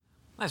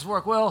Nice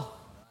work, Will.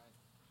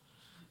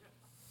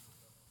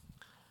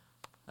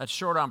 That's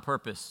short on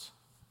purpose.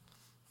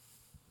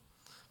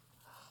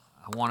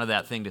 I wanted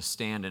that thing to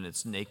stand in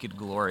its naked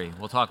glory.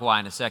 We'll talk why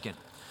in a second.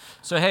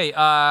 So, hey,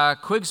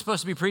 Quig's supposed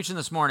to be preaching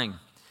this morning,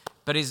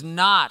 but he's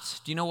not.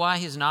 Do you know why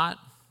he's not?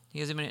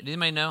 Did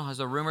anybody know?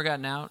 Has a rumor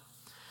gotten out?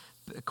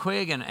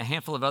 Quig and a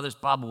handful of others,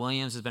 Bob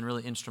Williams has been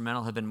really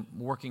instrumental, have been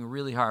working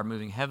really hard,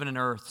 moving heaven and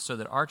earth so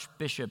that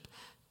Archbishop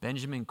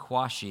Benjamin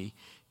Kwashi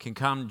can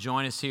come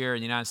join us here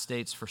in the United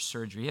States for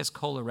surgery. He has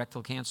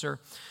colorectal cancer,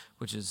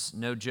 which is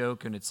no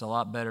joke, and it's a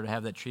lot better to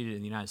have that treated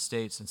in the United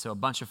States. And so a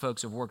bunch of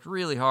folks have worked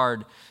really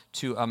hard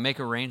to make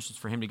arrangements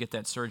for him to get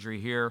that surgery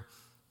here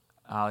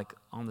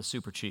on the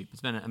super cheap.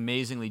 It's been an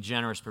amazingly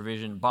generous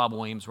provision. Bob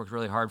Williams worked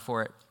really hard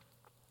for it.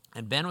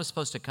 And Ben was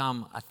supposed to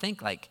come, I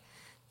think,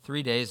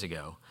 3 days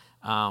ago.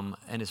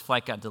 And his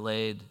flight got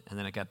delayed, and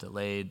then it got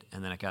delayed,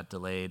 and then it got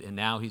delayed. And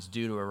now he's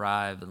due to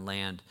arrive and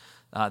land,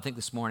 I think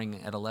this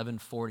morning at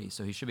 11:40.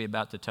 So he should be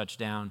about to touch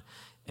down.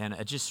 And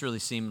it just really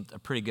seemed a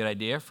pretty good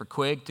idea for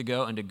Quig to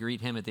go and to greet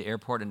him at the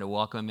airport and to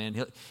welcome him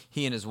in.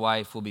 He and his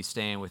wife will be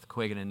staying with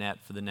Quig and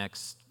Annette for the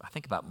next, I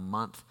think, about a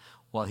month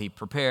while he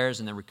prepares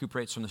and then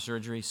recuperates from the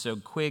surgery. So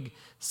Quig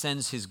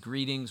sends his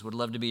greetings, would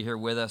love to be here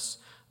with us.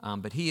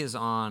 But he is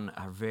on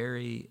a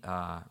very,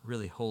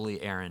 really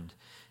holy errand.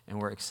 And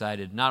we're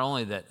excited, not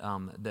only that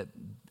that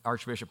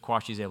Archbishop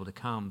Kwashi is able to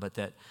come, but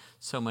that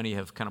so many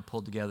have kind of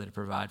pulled together to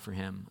provide for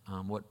him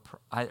what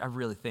I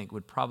really think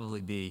would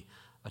probably be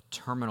a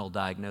terminal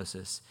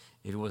diagnosis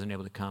if he wasn't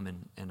able to come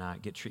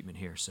and get treatment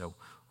here. So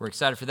we're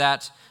excited for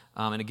that,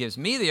 and it gives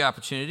me the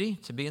opportunity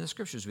to be in the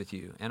Scriptures with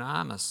you, and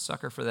I'm a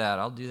sucker for that.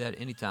 I'll do that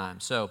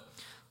anytime. So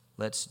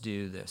let's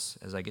do this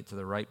as I get to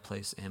the right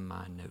place in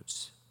my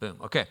notes. Boom.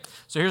 Okay,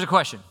 so here's a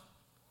question.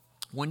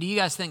 When do you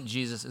guys think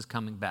Jesus is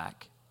coming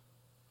back?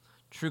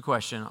 True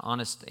question,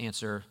 honest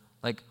answer.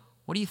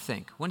 What do you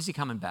think? When is he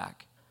coming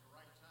back?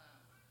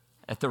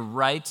 At the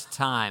right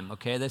time.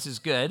 Okay, this is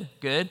good.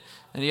 Good.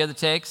 Any other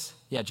takes?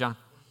 Yeah, John.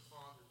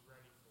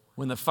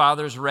 When the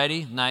Father's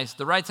ready. Nice.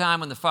 The right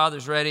time when the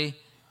Father's ready.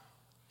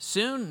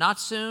 Soon? Not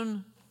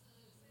soon?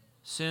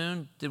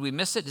 Soon. Did we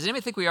miss it? Does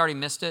anybody think we already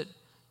missed it?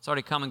 It's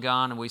already come and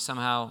gone, and we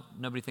somehow,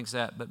 nobody thinks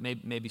that, but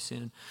maybe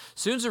soon.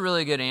 Soon's a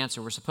really good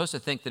answer. We're supposed to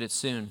think that it's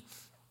soon.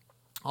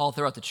 All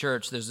throughout the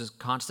church, there's this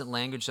constant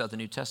language throughout the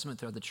New Testament,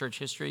 throughout the church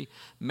history.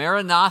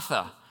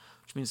 Maranatha,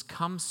 which means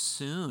come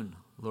soon,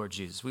 Lord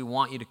Jesus. We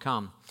want you to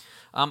come.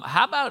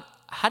 How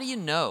do you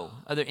know?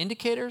 Are there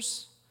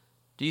indicators?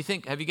 Do you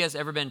think, have you guys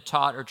ever been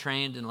taught or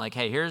trained in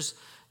hey, here's,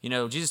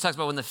 Jesus talks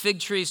about when the fig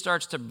tree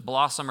starts to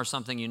blossom or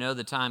something,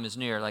 the time is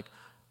near.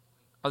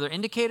 Are there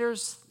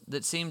indicators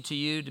that seem to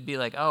you to be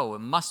oh, it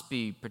must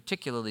be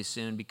particularly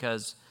soon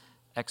because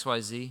X,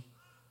 Y, Z?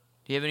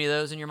 Do you have any of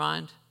those in your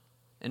mind?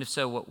 And if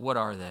so, what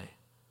are they?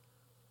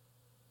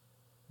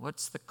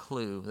 What's the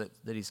clue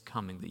that he's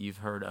coming that you've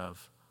heard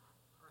of?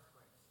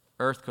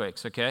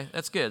 Earthquakes, okay?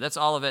 That's good. That's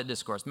Olivet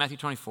Discourse. Matthew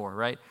 24,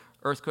 right?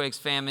 Earthquakes,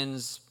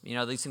 famines,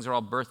 these things are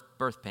all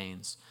birth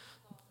pains.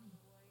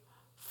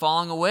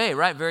 Falling away,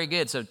 right? Very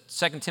good. So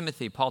 2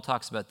 Timothy, Paul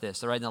talks about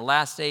this. Right? In the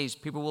last days,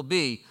 people will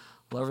be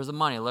lovers of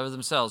money, lovers of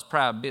themselves,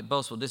 proud,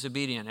 boastful,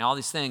 disobedient, and all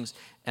these things.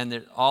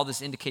 And all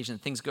this indication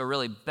that things go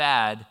really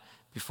bad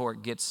before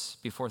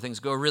things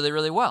go really,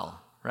 really well.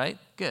 Right?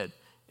 Good.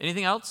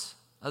 Anything else?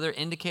 Other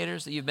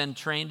indicators that you've been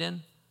trained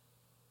in?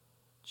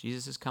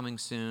 Jesus is coming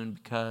soon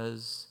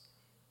because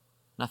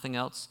nothing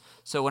else.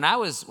 So when I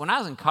was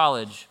in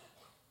college,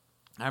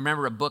 I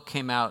remember a book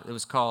came out. It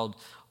was called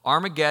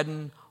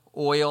Armageddon,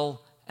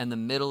 Oil, and the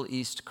Middle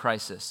East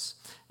Crisis.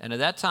 And at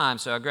that time,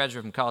 so I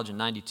graduated from college in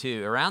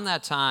 92. Around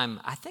that time,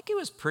 I think it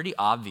was pretty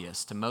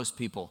obvious to most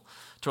people,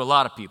 to a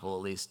lot of people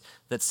at least,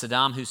 that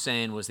Saddam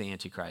Hussein was the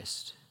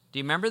Antichrist. Do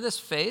you remember this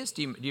phase?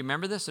 Do you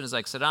remember this? And it's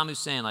Saddam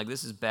Hussein,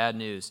 this is bad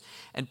news.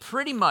 And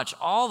pretty much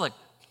all the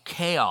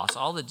chaos,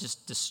 all the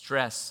just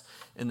distress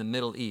in the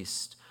Middle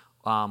East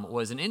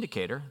was an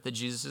indicator that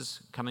Jesus is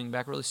coming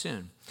back really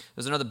soon.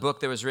 There's another book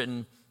that was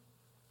written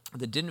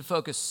that didn't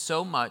focus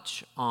so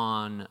much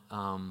on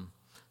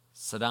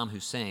Saddam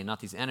Hussein, not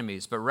these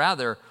enemies, but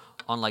rather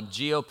on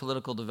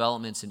geopolitical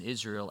developments in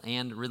Israel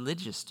and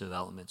religious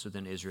developments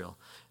within Israel.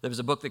 There was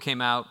a book that came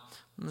out,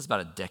 it was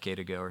about a decade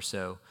ago or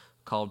so,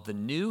 called The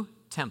New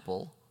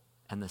Temple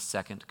and the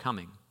Second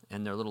Coming.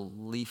 And their little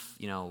leaf,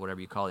 whatever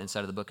you call it,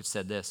 inside of the book, it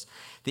said this: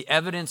 the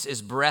evidence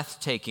is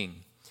breathtaking.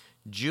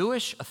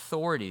 Jewish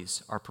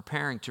authorities are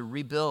preparing to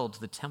rebuild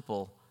the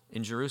temple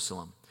in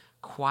Jerusalem.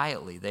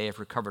 Quietly, they have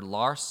recovered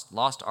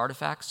lost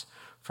artifacts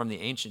from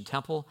the ancient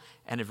temple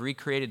and have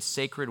recreated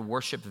sacred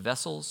worship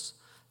vessels.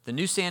 The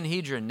new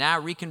Sanhedrin, now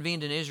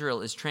reconvened in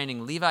Israel, is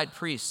training Levite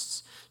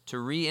priests to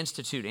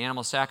reinstitute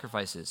animal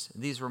sacrifices.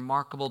 These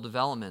remarkable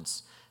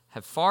developments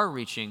have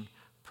far-reaching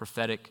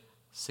prophetic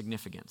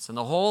significance. And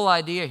the whole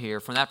idea here,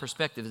 from that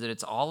perspective, is that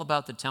it's all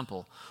about the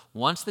temple.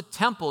 Once the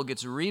temple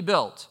gets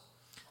rebuilt,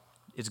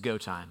 it's go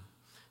time.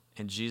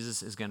 And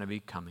Jesus is going to be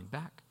coming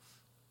back.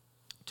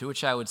 To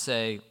which I would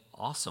say,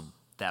 awesome.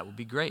 That would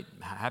be great.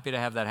 Happy to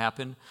have that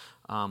happen.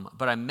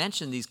 But I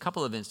mentioned these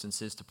couple of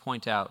instances to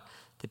point out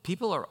that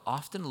people are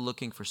often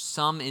looking for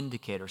some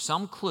indicator,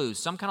 some clue,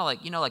 some kind of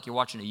like, like you're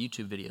watching a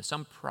YouTube video,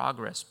 some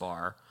progress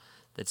bar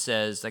that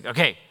says like,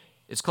 okay,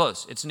 it's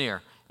close, it's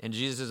near, and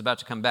Jesus is about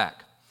to come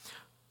back.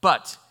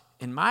 But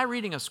in my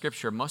reading of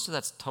Scripture, most of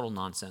that's total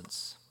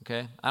nonsense,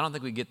 okay? I don't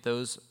think we get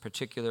those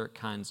particular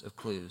kinds of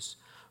clues.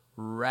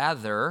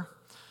 Rather,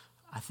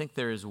 I think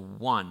there is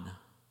one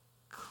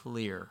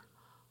clear,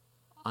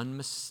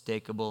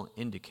 unmistakable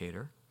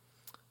indicator,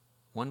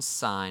 one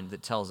sign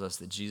that tells us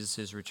that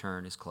Jesus'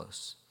 return is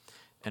close.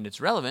 And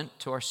it's relevant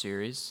to our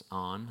series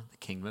on the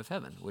kingdom of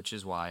heaven, which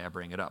is why I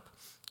bring it up,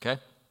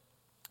 okay?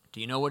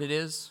 Do you know what it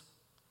is?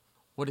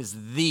 What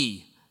is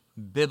the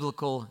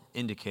biblical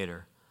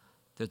indicator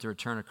that the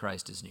return of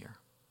Christ is near?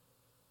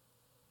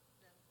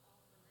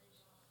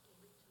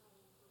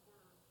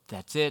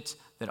 That's it,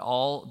 that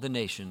all the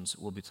nations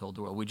will be told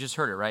the world. We just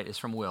heard it, right? It's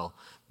from Will.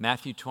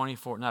 Matthew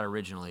 24, not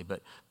originally,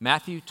 but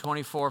Matthew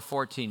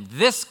 24:14.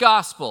 This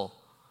gospel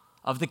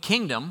of the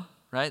kingdom,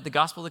 right? The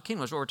gospel of the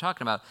kingdom is what we're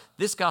talking about.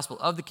 This gospel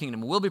of the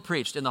kingdom will be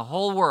preached in the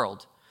whole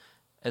world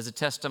as a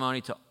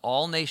testimony to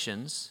all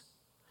nations,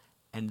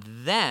 and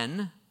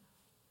then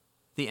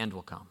the end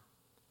will come.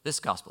 This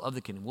gospel of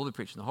the kingdom will be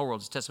preached in the whole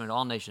world as a testimony to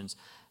all nations,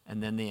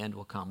 and then the end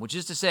will come. Which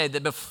is to say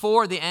that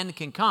before the end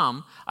can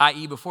come,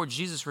 i.e. before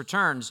Jesus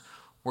returns,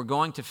 we're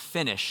going to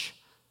finish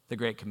the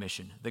Great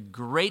Commission. The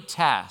great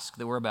task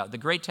that we're about, the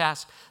great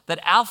task that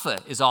Alpha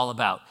is all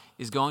about,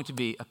 is going to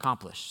be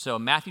accomplished. So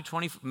Matthew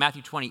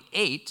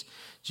 28,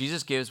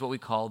 Jesus gives what we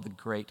call the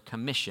Great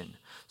Commission.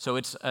 So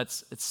it's a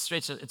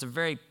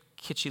very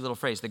kitschy little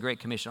phrase, the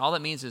Great Commission. All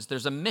that means is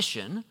there's a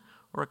mission,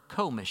 or a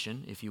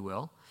co-mission, if you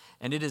will,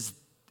 and it's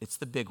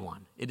the big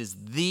one. It is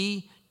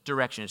the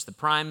direction. It's the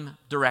prime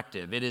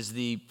directive.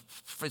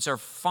 It's our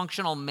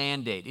functional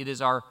mandate. It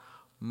is our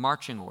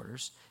marching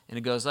orders. And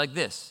it goes like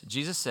this.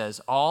 Jesus says,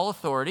 all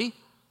authority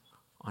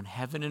on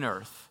heaven and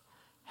earth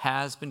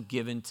has been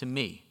given to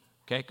me.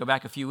 Okay, go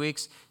back a few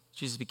weeks.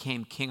 Jesus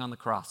became king on the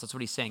cross. That's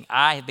what he's saying.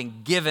 I have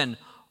been given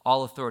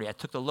all authority. I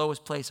took the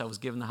lowest place. I was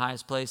given the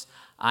highest place.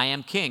 I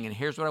am king. And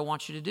here's what I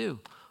want you to do.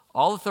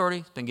 All authority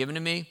has been given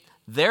to me.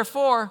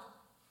 Therefore,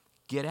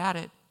 get at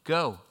it.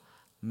 Go.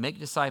 Make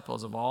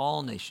disciples of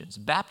all nations,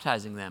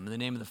 baptizing them in the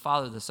name of the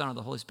Father, the Son, and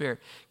the Holy Spirit.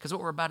 Because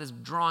what we're about is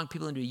drawing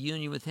people into a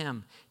union with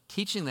him,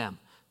 teaching them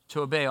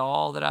to obey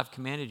all that I've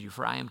commanded you.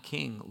 For I am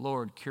King,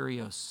 Lord,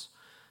 Kyrios.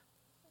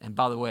 And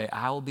by the way,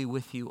 I will be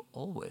with you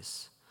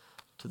always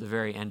to the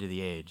very end of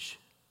the age.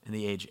 And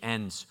the age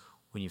ends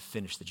when you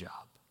finish the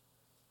job.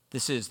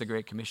 This is the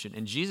Great Commission.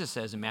 And Jesus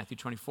says in Matthew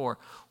 24,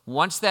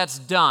 once that's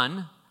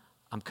done,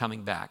 I'm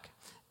coming back.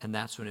 And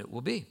that's when it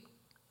will be.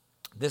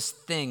 This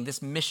thing,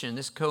 this mission,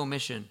 this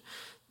co-mission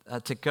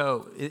to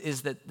go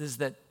is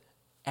that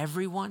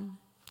everyone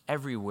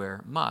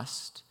everywhere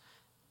must,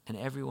 and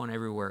everyone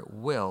everywhere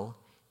will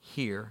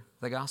hear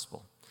the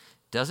gospel.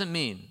 Doesn't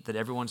mean that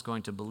everyone's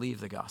going to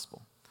believe the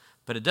gospel,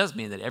 but it does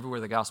mean that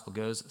everywhere the gospel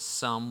goes,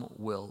 some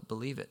will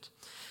believe it.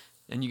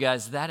 And you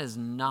guys, that is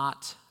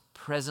not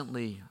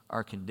presently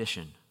our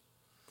condition.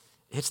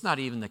 It's not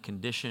even the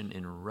condition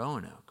in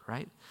Roanoke,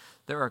 right?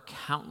 There are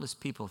countless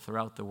people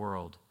throughout the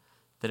world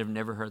that have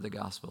never heard the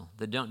gospel,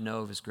 that don't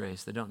know of his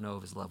grace, that don't know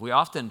of his love. We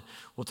often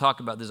will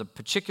talk about, there's a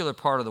particular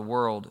part of the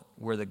world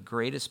where the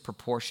greatest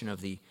proportion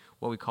of the,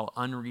 what we call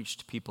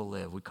unreached people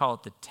live. We call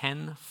it the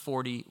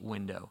 1040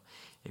 window.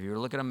 If you were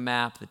to look at a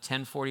map, the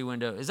 1040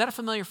 window, is that a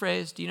familiar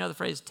phrase? Do you know the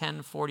phrase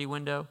 1040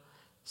 window?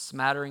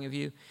 Smattering of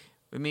you?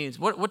 It means,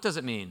 what does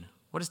it mean?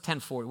 What is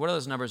 1040? What are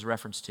those numbers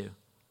reference to?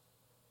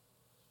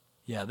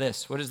 Yeah,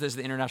 this. What is this,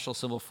 the international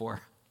symbol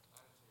for?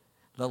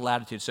 The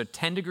latitude. So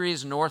 10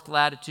 degrees north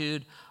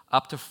latitude,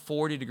 up to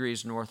 40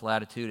 degrees north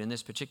latitude in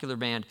this particular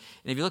band.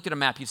 And if you looked at a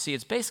map, you'd see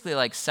it's basically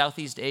like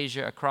Southeast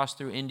Asia across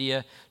through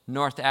India,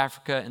 North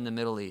Africa, and the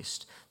Middle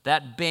East.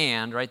 That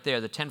band right there,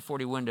 the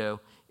 1040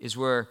 window, is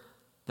where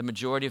the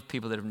majority of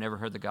people that have never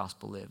heard the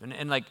gospel live.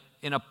 And like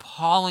in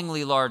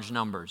appallingly large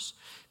numbers,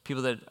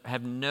 people that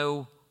have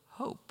no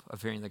hope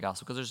of hearing the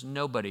gospel because there's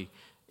nobody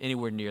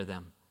anywhere near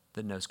them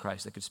that knows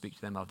Christ that could speak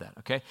to them of that,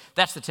 okay?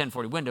 That's the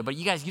 1040 window. But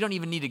you guys, you don't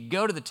even need to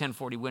go to the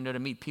 1040 window to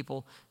meet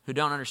people who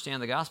don't understand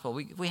the gospel.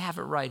 We have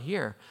it right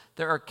here.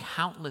 There are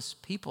countless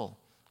people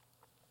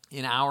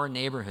in our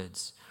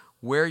neighborhoods,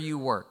 where you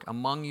work,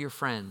 among your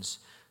friends,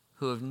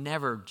 who have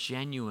never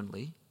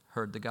genuinely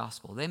heard the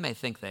gospel. They may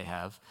think they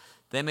have.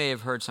 They may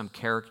have heard some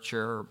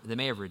caricature. They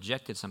may have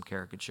rejected some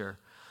caricature.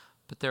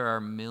 But there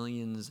are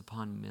millions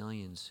upon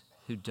millions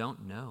who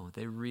don't know.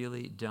 They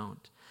really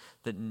don't.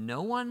 That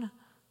no one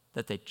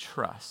that they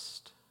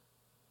trust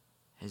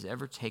has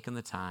ever taken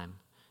the time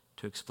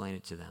to explain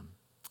it to them.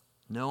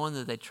 No one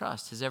that they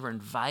trust has ever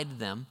invited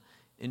them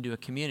into a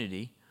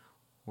community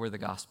where the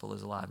gospel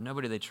is alive.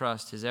 Nobody they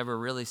trust has ever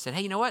really said,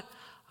 hey, you know what?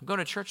 I'm going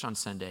to church on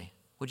Sunday.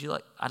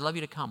 I'd love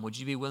you to come. Would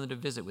you be willing to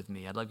visit with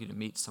me? I'd love you to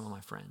meet some of my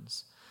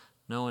friends.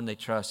 No one they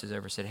trust has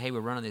ever said, hey,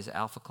 we're running these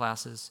alpha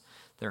classes.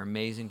 They're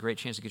amazing. Great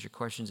chance to get your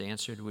questions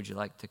answered. Would you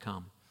like to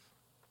come?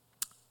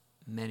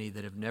 Many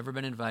that have never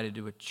been invited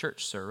to a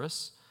church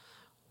service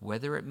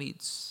whether it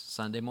meets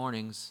Sunday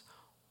mornings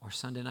or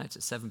Sunday nights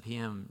at 7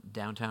 p.m.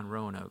 downtown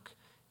Roanoke.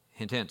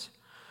 Hint, hint.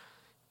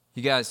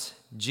 You guys,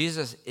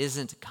 Jesus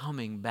isn't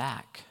coming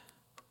back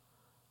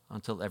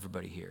until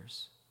everybody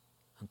hears,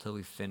 until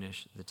we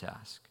finish the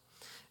task.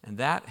 And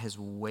that has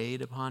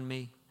weighed upon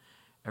me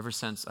ever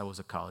since I was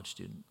a college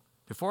student.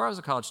 Before I was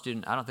a college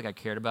student, I don't think I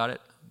cared about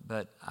it,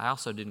 but I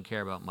also didn't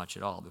care about much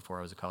at all before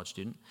I was a college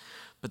student.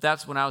 But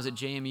that's when I was at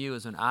JMU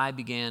is when I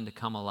began to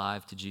come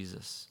alive to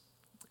Jesus.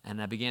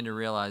 And I began to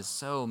realize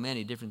so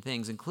many different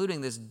things,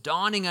 including this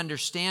dawning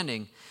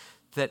understanding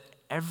that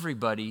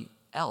everybody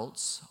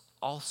else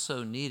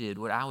also needed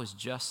what I was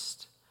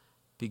just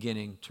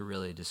beginning to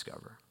really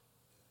discover.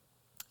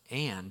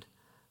 And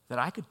that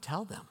I could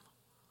tell them,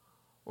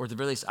 or at the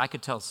very least, I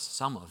could tell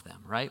some of them,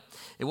 right?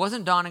 It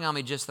wasn't dawning on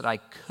me just that I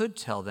could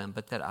tell them,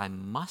 but that I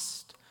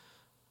must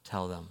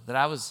tell them, that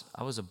I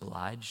was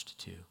obliged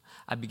to.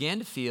 I began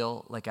to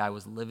feel like I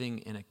was living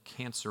in a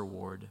cancer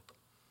ward,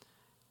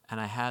 and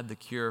I had the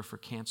cure for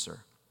cancer,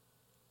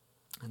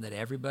 and that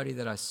everybody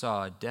that I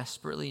saw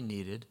desperately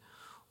needed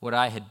what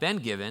I had been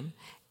given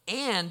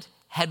and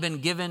had been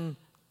given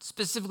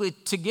specifically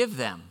to give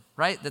them,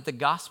 right? That the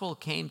gospel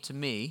came to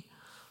me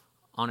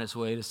on its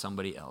way to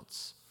somebody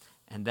else.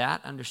 And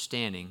that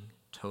understanding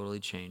totally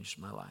changed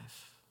my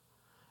life.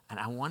 And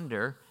I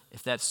wonder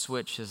if that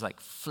switch has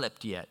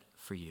flipped yet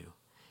for you.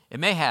 It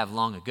may have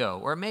long ago,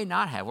 or it may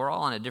not have. We're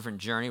all on a different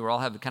journey. We're all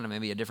having kind of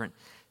maybe a different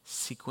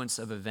sequence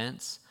of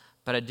events.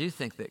 But I do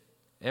think that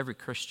every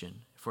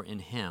Christian, if we're in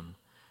him,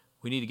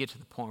 we need to get to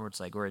the point where it's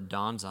where it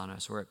dawns on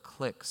us, where it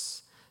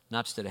clicks,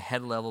 not just at a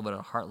head level, but at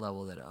a heart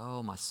level, that,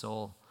 oh, my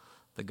soul,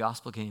 the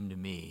gospel came to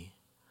me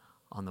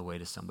on the way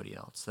to somebody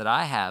else. That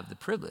I have the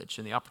privilege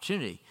and the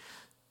opportunity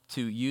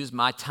to use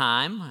my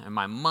time and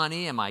my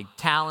money and my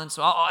talents,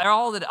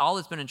 all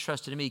that's been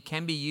entrusted to me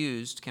can be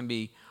used, can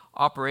be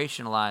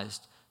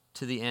operationalized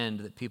to the end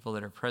that people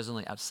that are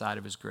presently outside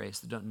of his grace,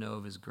 that don't know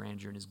of his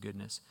grandeur and his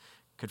goodness,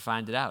 could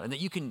find it out. And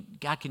that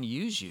God can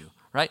use you,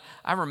 right?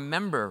 I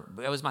remember,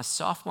 it was my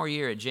sophomore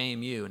year at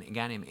JMU, and a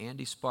guy named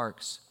Andy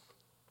Sparks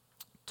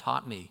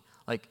taught me,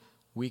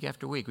 week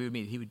after week, we would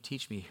meet, he would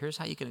teach me, here's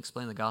how you can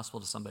explain the gospel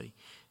to somebody.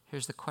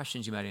 Here's the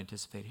questions you might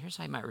anticipate. Here's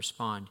how you might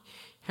respond.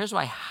 Here's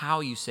why how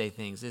you say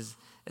things is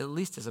at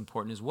least as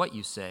important as what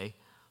you say,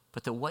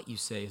 but that what you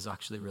say is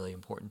actually really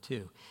important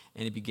too.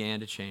 And it began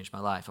to change my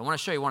life. I want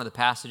to show you one of the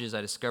passages I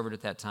discovered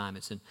at that time.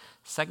 It's in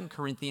 2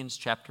 Corinthians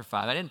chapter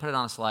 5. I didn't put it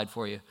on a slide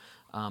for you.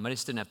 I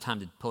just didn't have time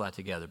to pull that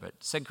together. But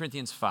 2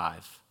 Corinthians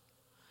 5.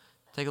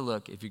 Take a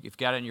look. If you've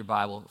got it in your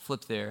Bible,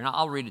 flip there, and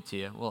I'll read it to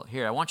you. Well,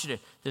 here,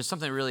 there's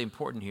something really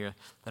important here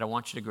that I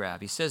want you to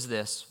grab. He says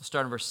this, we'll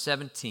start in verse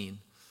 17.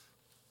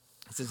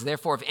 It says,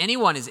 therefore, if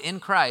anyone is in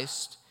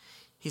Christ,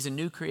 he's a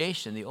new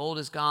creation. The old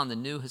is gone, the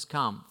new has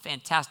come.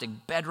 Fantastic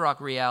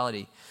bedrock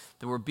reality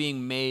that we're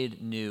being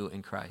made new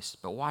in Christ.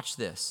 But watch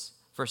this,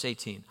 verse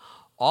 18.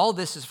 All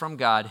this is from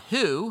God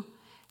who,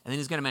 and then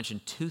he's going to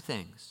mention two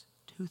things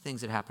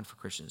that happen for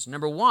Christians.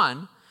 Number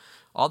one,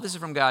 all this is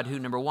from God who,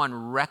 number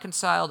one,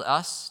 reconciled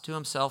us to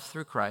himself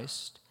through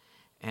Christ,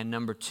 and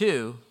number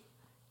two,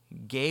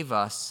 gave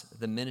us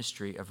the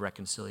ministry of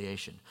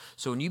reconciliation.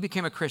 So when you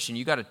became a Christian,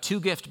 you got a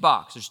two-gift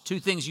box. There's two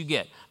things you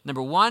get.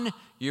 Number one,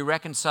 you're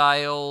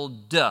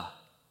reconciled.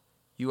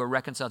 You are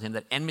reconciled to him.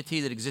 That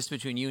enmity that exists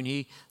between you and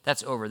he,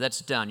 that's over.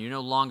 That's done. You're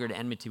no longer at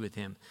enmity with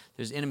him.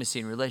 There's intimacy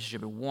and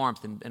relationship and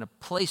warmth and a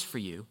place for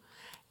you.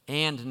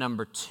 And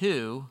number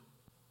two,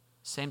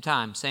 same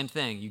time, same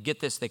thing. You get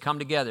this, they come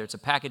together. It's a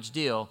package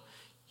deal.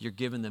 You're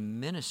given the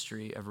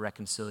ministry of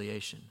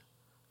reconciliation.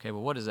 Okay,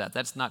 well, what is that?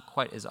 That's not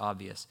quite as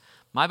obvious.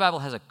 My Bible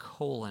has a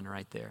colon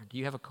right there. Do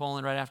you have a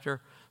colon right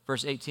after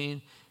verse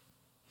 18?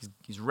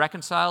 He's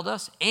reconciled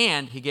us,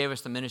 and he gave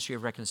us the ministry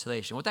of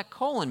reconciliation. What that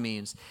colon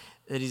means,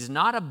 that he's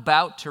not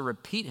about to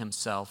repeat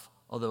himself,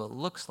 although it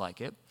looks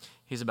like it.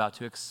 He's about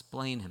to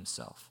explain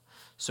himself.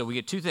 So we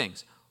get two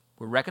things.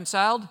 We're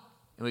reconciled,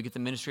 and we get the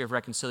ministry of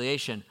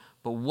reconciliation.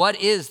 But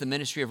what is the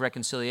ministry of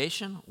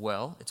reconciliation?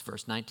 Well, it's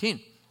verse 19.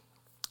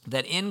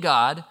 That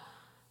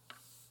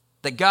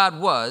God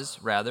was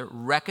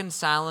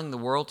reconciling the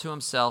world to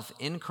himself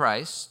in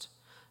Christ,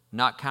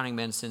 not counting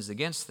men's sins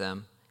against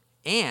them,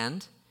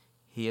 and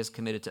he has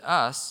committed to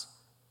us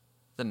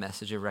the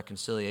message of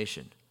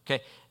reconciliation.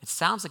 Okay, it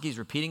sounds like he's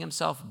repeating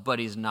himself, but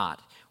he's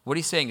not. What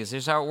he's saying is,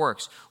 here's how it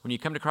works. When you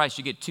come to Christ,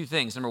 you get two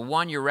things. Number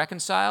one, you're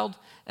reconciled,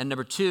 and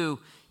number two,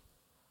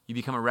 you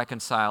become a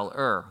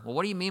reconciler. Well,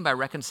 what do you mean by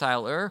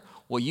reconciler?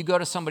 Well, you go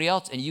to somebody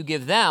else and you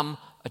give them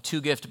a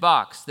two-gift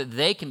box that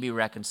they can be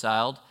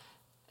reconciled,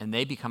 and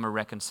they become a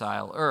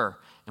reconciler.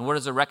 And what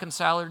does a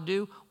reconciler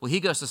do? Well, he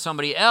goes to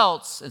somebody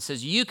else and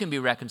says, you can be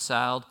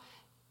reconciled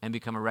and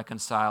become a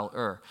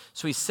reconciler.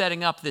 So he's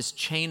setting up this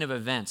chain of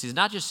events. He's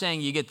not just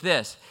saying you get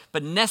this,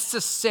 but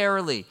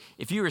necessarily,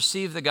 if you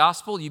receive the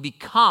gospel, you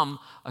become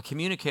a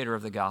communicator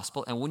of the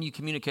gospel. And when you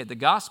communicate the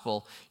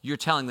gospel, you're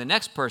telling the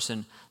next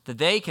person that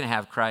they can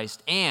have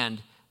Christ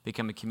and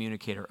become a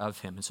communicator of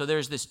him. And so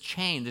there's this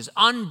chain, this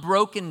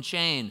unbroken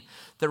chain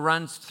that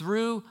runs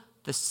through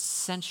the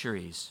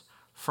centuries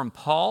from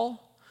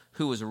Paul,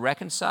 who was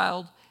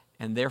reconciled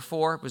and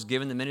therefore was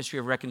given the ministry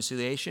of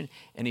reconciliation,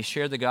 and he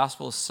shared the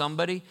gospel with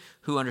somebody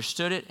who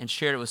understood it and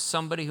shared it with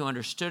somebody who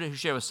understood it, who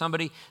shared it with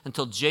somebody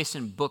until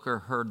Jason Booker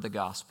heard the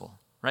gospel,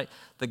 right?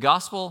 The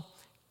gospel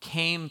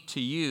came to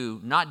you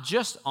not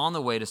just on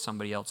the way to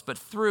somebody else, but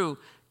through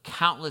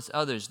countless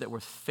others that were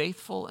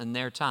faithful in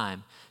their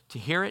time to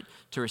hear it,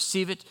 to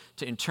receive it,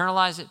 to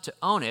internalize it, to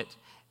own it,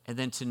 and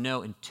then to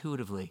know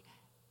intuitively,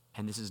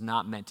 and this is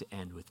not meant to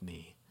end with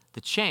me. The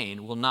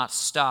chain will not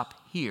stop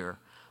here,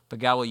 but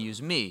God will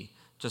use me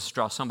just to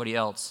draw somebody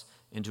else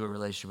into a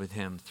relationship with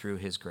him through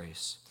his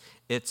grace.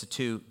 It's a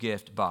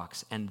 2-gift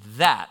box, and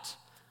that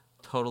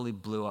totally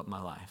blew up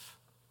my life.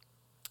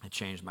 It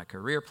changed my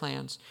career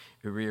plans.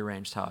 It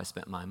rearranged how I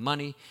spent my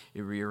money.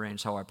 It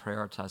rearranged how I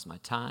prioritized my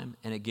time,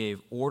 and it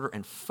gave order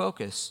and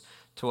focus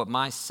to what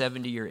my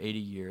 70 or 80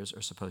 years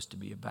are supposed to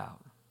be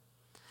about.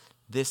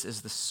 This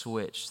is the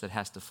switch that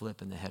has to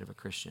flip in the head of a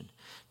Christian.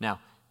 Now,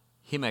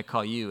 he may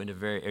call you into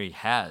or he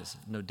has,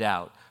 no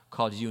doubt,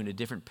 called you into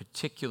different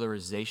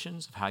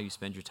particularizations of how you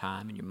spend your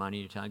time and your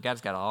money and your time. God's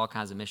got all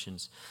kinds of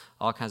missions,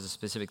 all kinds of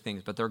specific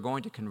things, but they're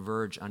going to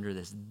converge under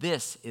this.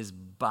 This is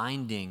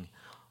binding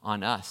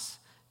on us,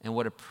 and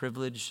what a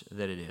privilege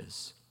that it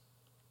is.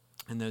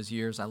 In those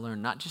years, I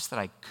learned not just that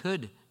I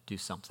could do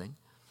something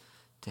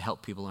to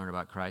help people learn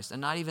about Christ,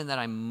 and not even that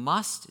I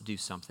must do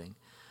something,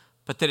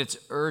 but that it's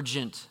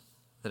urgent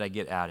that I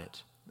get at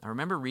it. I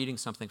remember reading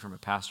something from a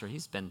pastor.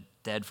 He's been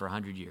dead for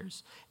 100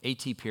 years,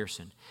 A.T.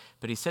 Pearson.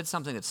 But he said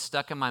something that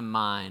stuck in my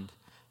mind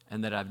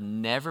and that I've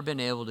never been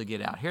able to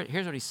get out.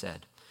 Here's what he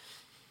said.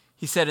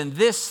 He said, and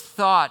this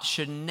thought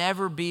should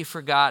never be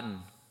forgotten,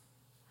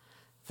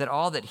 that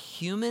all that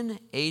human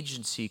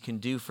agency can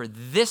do for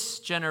this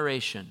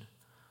generation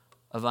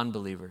of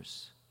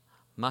unbelievers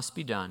must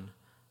be done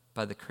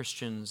by the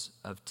Christians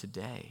of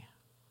today.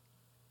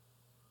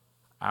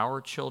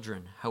 Our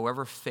children,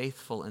 however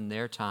faithful in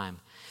their time,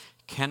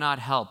 cannot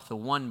help the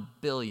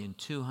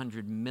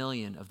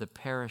 1,200,000,000 of the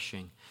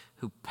perishing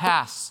who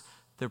pass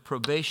their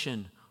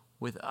probation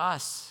with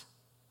us.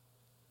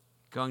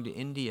 Going to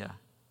India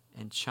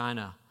and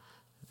China,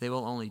 they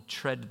will only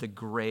tread the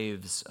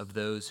graves of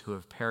those who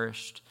have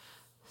perished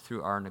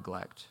through our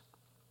neglect.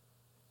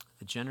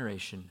 The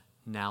generation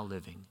now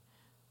living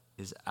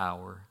is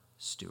our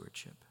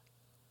stewardship.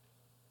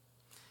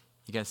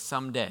 You guys,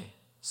 someday,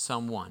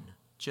 someone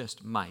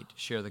just might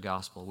share the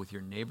gospel with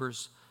your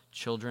neighbors,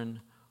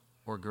 children,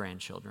 or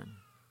grandchildren,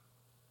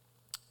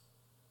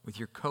 with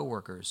your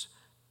coworkers,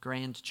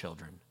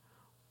 grandchildren,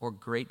 or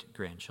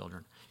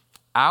great-grandchildren.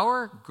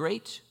 Our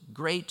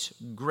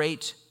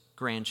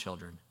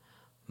great-great-great-grandchildren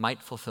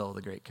might fulfill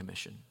the Great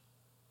Commission,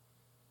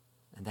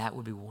 and that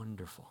would be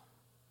wonderful.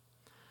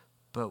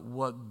 But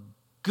what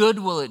good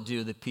will it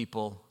do the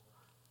people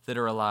that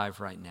are alive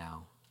right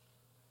now,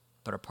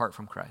 but apart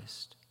from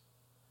Christ?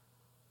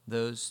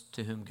 Those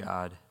to whom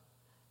God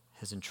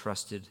has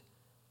entrusted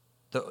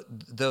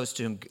those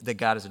to whom that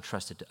God has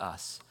entrusted to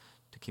us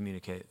to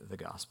communicate the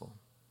gospel.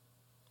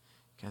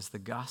 Because the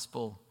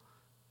gospel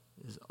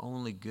is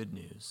only good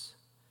news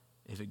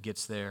if it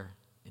gets there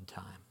in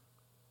time.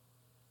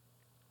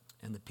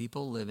 And the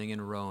people living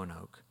in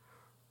Roanoke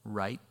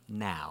right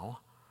now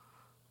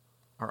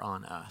are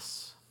on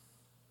us.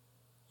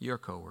 Your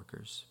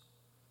coworkers,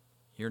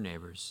 your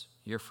neighbors,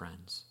 your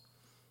friends.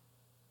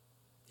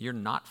 You're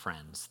not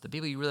friends. The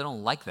people you really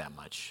don't like that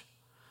much,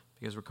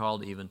 because we're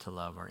called even to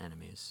love our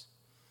enemies.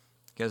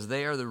 Because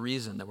they are the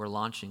reason that we're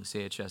launching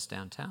CHS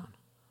downtown.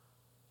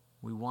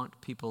 We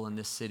want people in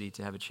this city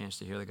to have a chance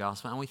to hear the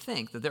gospel. And we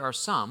think that there are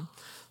some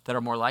that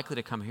are more likely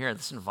to come here.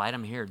 Let's invite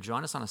them here.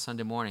 Join us on a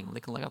Sunday morning. They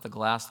can look out the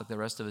glass like the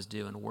rest of us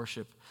do and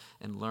worship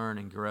and learn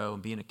and grow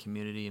and be in a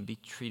community and be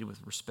treated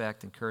with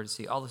respect and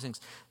courtesy. All those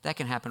things, that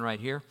can happen right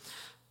here.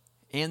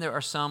 And there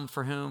are some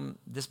for whom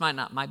this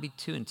might be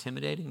too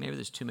intimidating. Maybe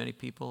there's too many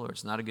people, or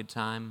it's not a good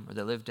time, or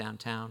they live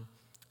downtown.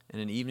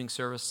 And an evening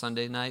service,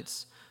 Sunday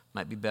nights,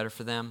 might be better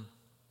for them.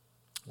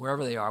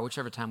 Wherever they are,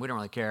 whichever time, we don't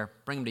really care.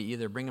 Bring them to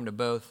either, bring them to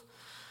both.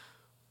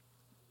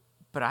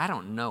 But I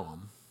don't know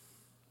them.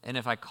 And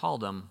if I called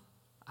them,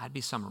 I'd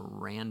be some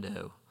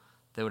rando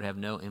that would have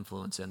no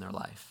influence in their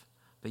life.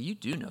 But you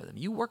do know them.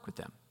 You work with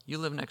them. You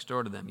live next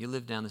door to them. You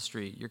live down the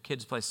street. Your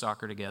kids play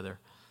soccer together.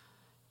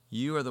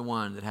 You are the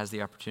one that has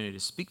the opportunity to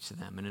speak to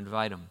them and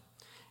invite them.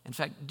 In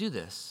fact, do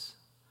this.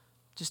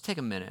 Just take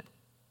a minute.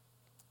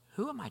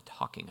 Who am I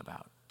talking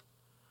about?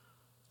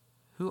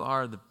 Who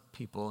are the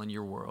people in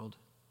your world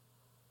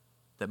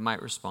that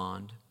might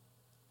respond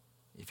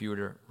if you were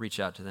to reach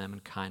out to them in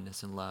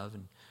kindness and love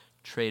and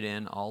trade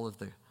in all of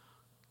the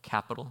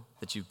capital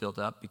that you've built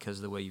up because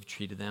of the way you've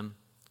treated them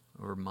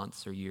over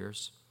months or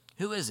years?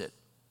 Who is it?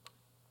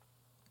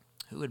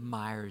 Who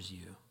admires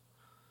you?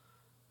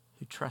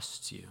 Who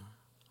trusts you?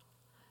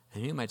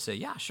 And you might say,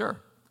 yeah,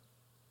 sure.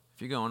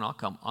 If you're going, I'll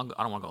come. I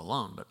don't want to go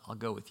alone, but I'll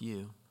go with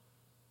you.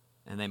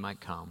 And they might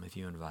come if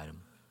you invite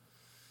them.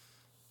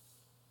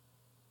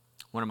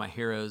 One of my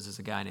heroes is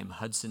a guy named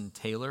Hudson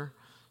Taylor.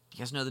 Do you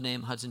guys know the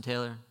name Hudson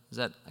Taylor? Is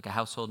that like a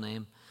household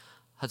name?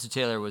 Hudson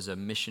Taylor was a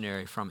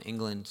missionary from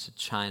England to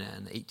China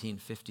in the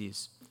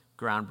 1850s,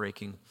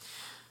 groundbreaking.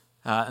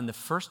 And the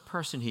first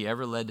person he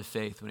ever led to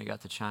faith when he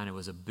got to China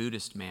was a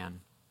Buddhist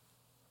man.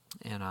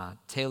 And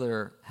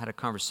Taylor had a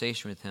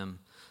conversation with him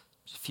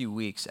a few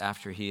weeks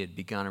after he had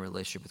begun a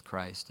relationship with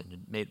Christ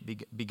and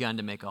had begun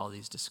to make all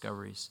these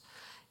discoveries.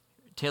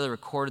 Taylor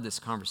recorded this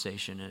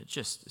conversation, and it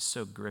just is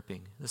so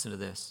gripping. Listen to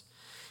this.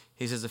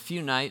 He says, a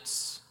few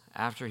nights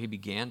after he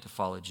began to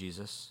follow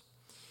Jesus,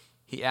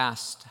 he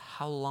asked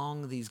how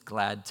long these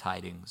glad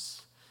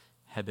tidings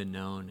had been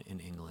known in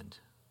England.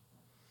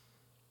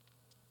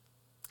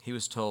 He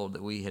was told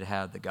that we had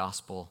had the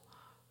gospel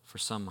for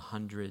some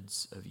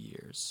hundreds of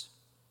years.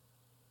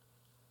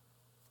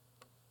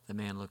 The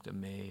man looked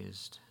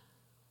amazed.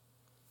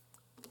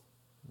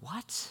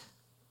 What?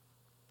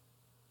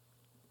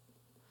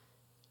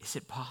 Is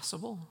it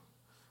possible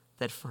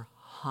that for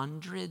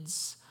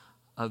hundreds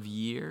of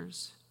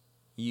years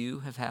you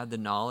have had the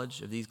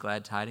knowledge of these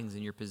glad tidings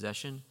in your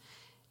possession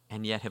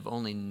and yet have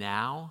only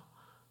now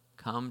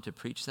come to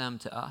preach them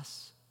to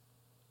us?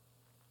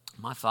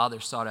 My father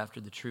sought after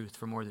the truth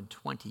for more than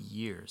 20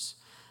 years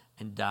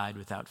and died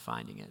without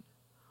finding it.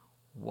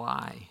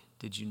 Why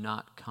did you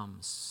not come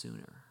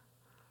sooner?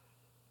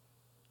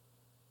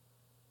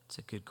 It's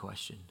a good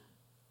question.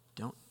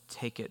 Don't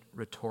take it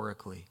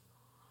rhetorically.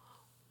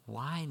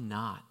 Why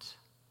not?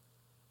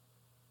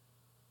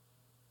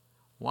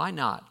 Why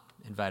not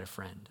invite a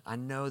friend? I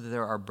know that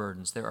there are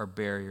burdens, there are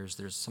barriers,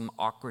 there's some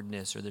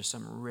awkwardness, or there's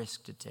some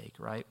risk to take,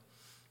 right?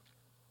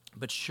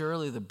 But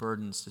surely the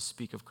burdens to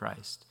speak of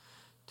Christ,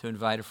 to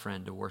invite a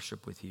friend to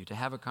worship with you, to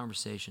have a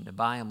conversation, to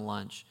buy him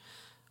lunch,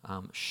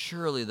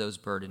 surely those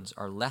burdens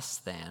are less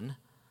than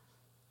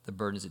the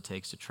burdens it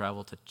takes to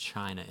travel to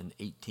China in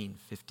the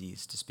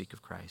 1850s to speak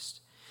of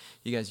Christ.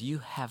 You guys, you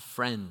have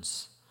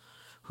friends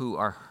who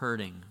are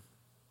hurting,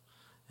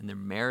 and their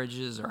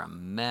marriages are a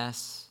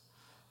mess.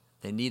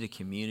 They need a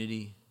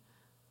community.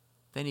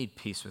 They need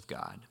peace with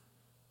God.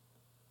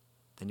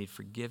 They need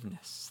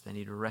forgiveness. They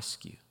need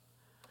rescue.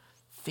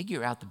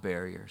 Figure out the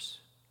barriers.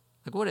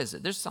 Like, what is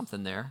it? There's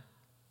something there.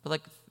 But,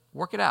 like,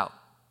 work it out.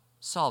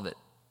 Solve it.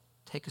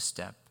 Take a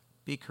step.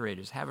 Be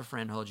courageous. Have a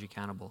friend hold you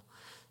accountable.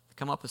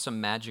 Come up with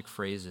some magic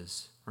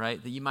phrases,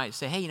 right? That you might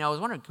say, hey, I was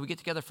wondering, can we get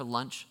together for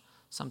lunch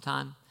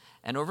sometime?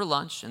 And over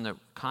lunch, in the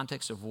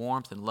context of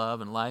warmth and love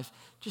and life,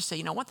 just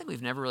say, one thing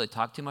we've never really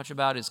talked too much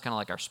about is kind of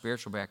like our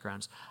spiritual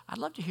backgrounds. I'd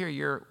love to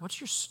hear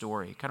what's your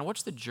story? Kind of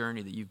what's the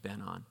journey that you've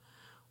been on?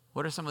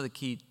 What are some of the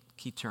key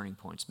turning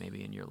points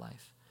maybe in your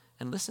life?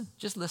 And listen,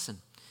 just listen.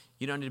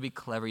 You don't need to be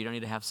clever. You don't need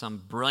to have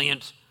some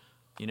brilliant,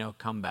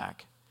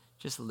 comeback.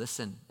 Just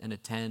listen and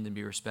attend and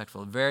be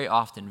respectful. Very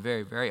often,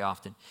 very, very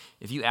often,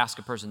 if you ask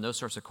a person those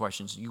sorts of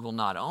questions, you will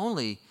not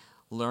only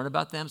learn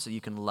about them so you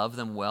can love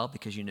them well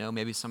because you know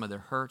maybe some of their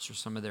hurts or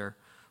some of their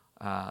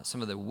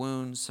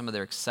wounds, some of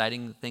their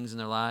exciting things in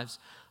their lives,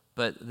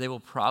 but they will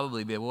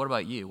probably be, well, what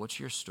about you? What's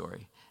your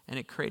story? And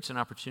it creates an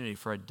opportunity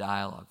for a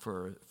dialogue,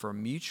 for a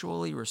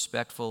mutually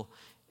respectful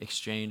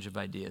exchange of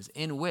ideas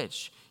in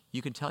which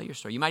you can tell your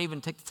story. You might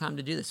even take the time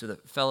to do this. With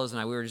the fellows and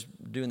I, we were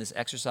just doing this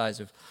exercise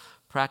of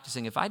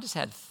practicing. If I just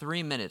had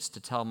 3 minutes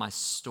to tell my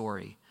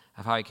story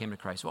of how I came to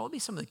Christ, what would be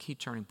some of the key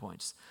turning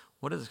points?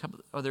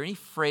 Are there any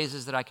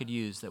phrases that I could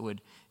use that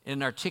would, in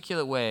an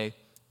articulate way,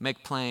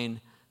 make plain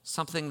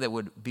something that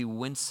would be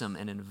winsome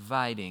and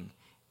inviting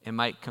and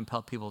might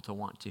compel people to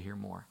want to hear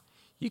more?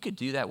 You could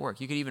do that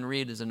work. You could even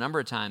read, there's a number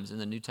of times in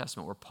the New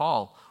Testament where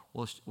Paul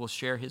will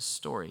share his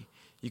story.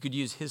 You could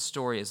use his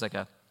story as like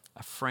a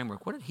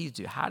framework. What did he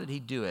do? How did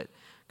he do it?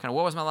 Kind of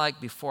what was my life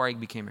before I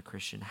became a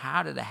Christian?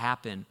 How did it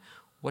happen?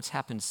 What's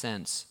happened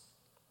since?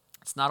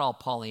 It's not all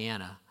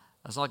Pollyanna.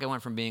 It's not like I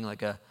went from being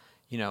like a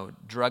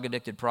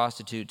drug-addicted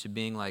prostitute to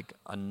being like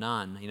a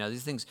nun.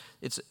 These things,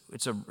 it's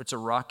a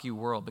rocky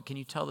world. But can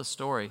you tell the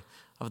story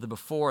of the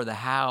before, the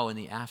how, and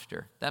the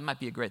after? That might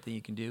be a great thing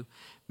you can do.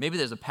 Maybe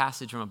there's a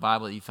passage from a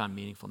Bible that you found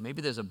meaningful.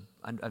 Maybe there's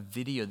a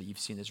video that you've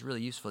seen that's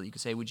really useful that you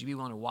could say, would you be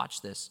willing to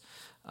watch this?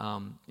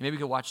 Maybe we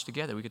could watch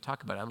together. We could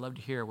talk about it. I'd love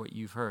to hear what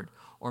you've heard.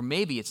 Or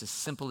maybe it's as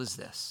simple as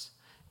this.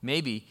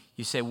 Maybe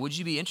you say, would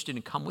you be interested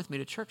in come with me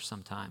to church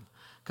sometime?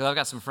 Because I've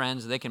got some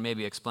friends, they can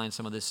maybe explain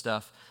some of this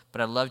stuff,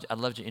 but I'd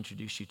love to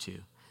introduce you to.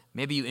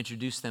 Maybe you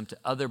introduce them to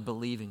other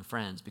believing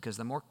friends, because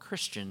the more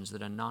Christians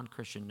that a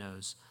non-Christian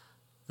knows,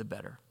 the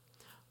better.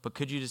 But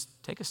could you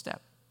just take a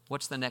step?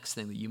 What's the next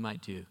thing that you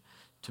might do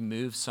to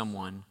move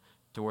someone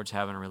towards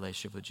having a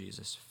relationship with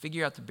Jesus?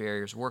 Figure out the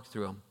barriers, work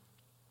through them,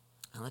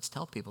 and let's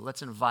tell people.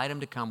 Let's invite them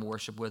to come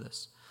worship with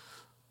us.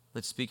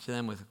 Let's speak to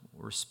them with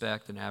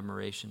respect and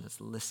admiration. Let's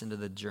listen to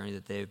the journey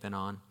that they've been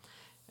on.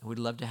 And we'd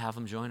love to have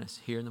them join us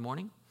here in the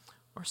morning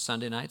or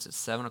Sunday nights at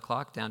 7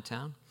 o'clock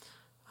downtown.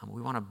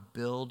 We want to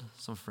build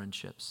some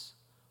friendships,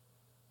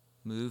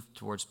 move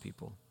towards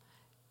people,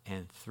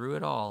 and through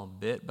it all,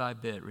 bit by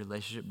bit,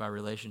 relationship by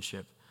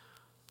relationship,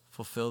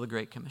 fulfill the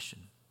Great Commission.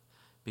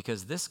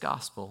 Because this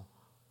gospel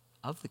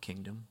of the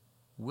kingdom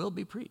will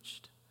be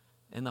preached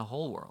in the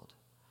whole world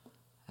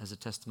as a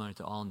testimony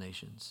to all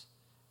nations.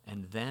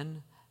 And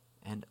then,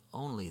 and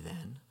only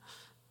then,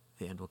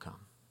 the end will come.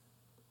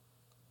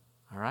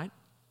 All right?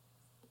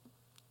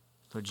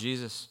 Lord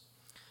Jesus,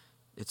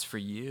 it's for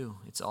you.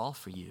 It's all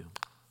for you.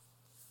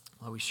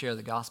 Lord, we share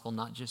the gospel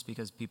not just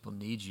because people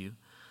need you,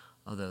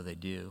 although they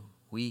do.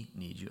 We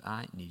need you.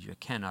 I need you. I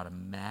cannot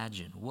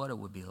imagine what it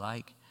would be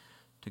like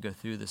to go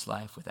through this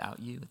life without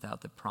you,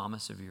 without the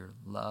promise of your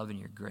love and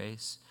your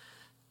grace,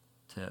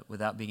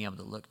 without being able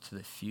to look to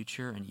the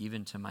future and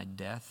even to my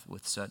death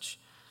with such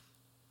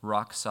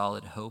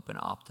rock-solid hope and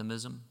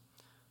optimism.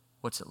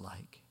 What's it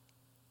like?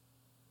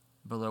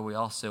 But Lord, we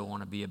also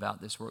want to be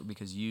about this work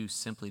because you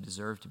simply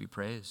deserve to be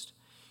praised.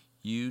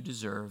 You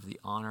deserve the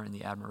honor and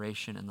the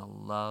admiration and the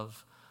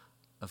love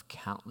of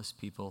countless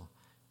people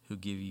who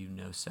give you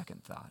no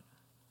second thought.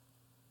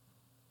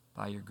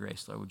 By your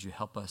grace, Lord, would you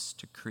help us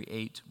to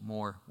create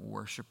more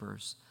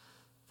worshipers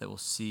that will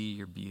see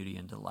your beauty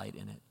and delight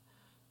in it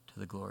to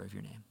the glory of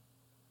your name.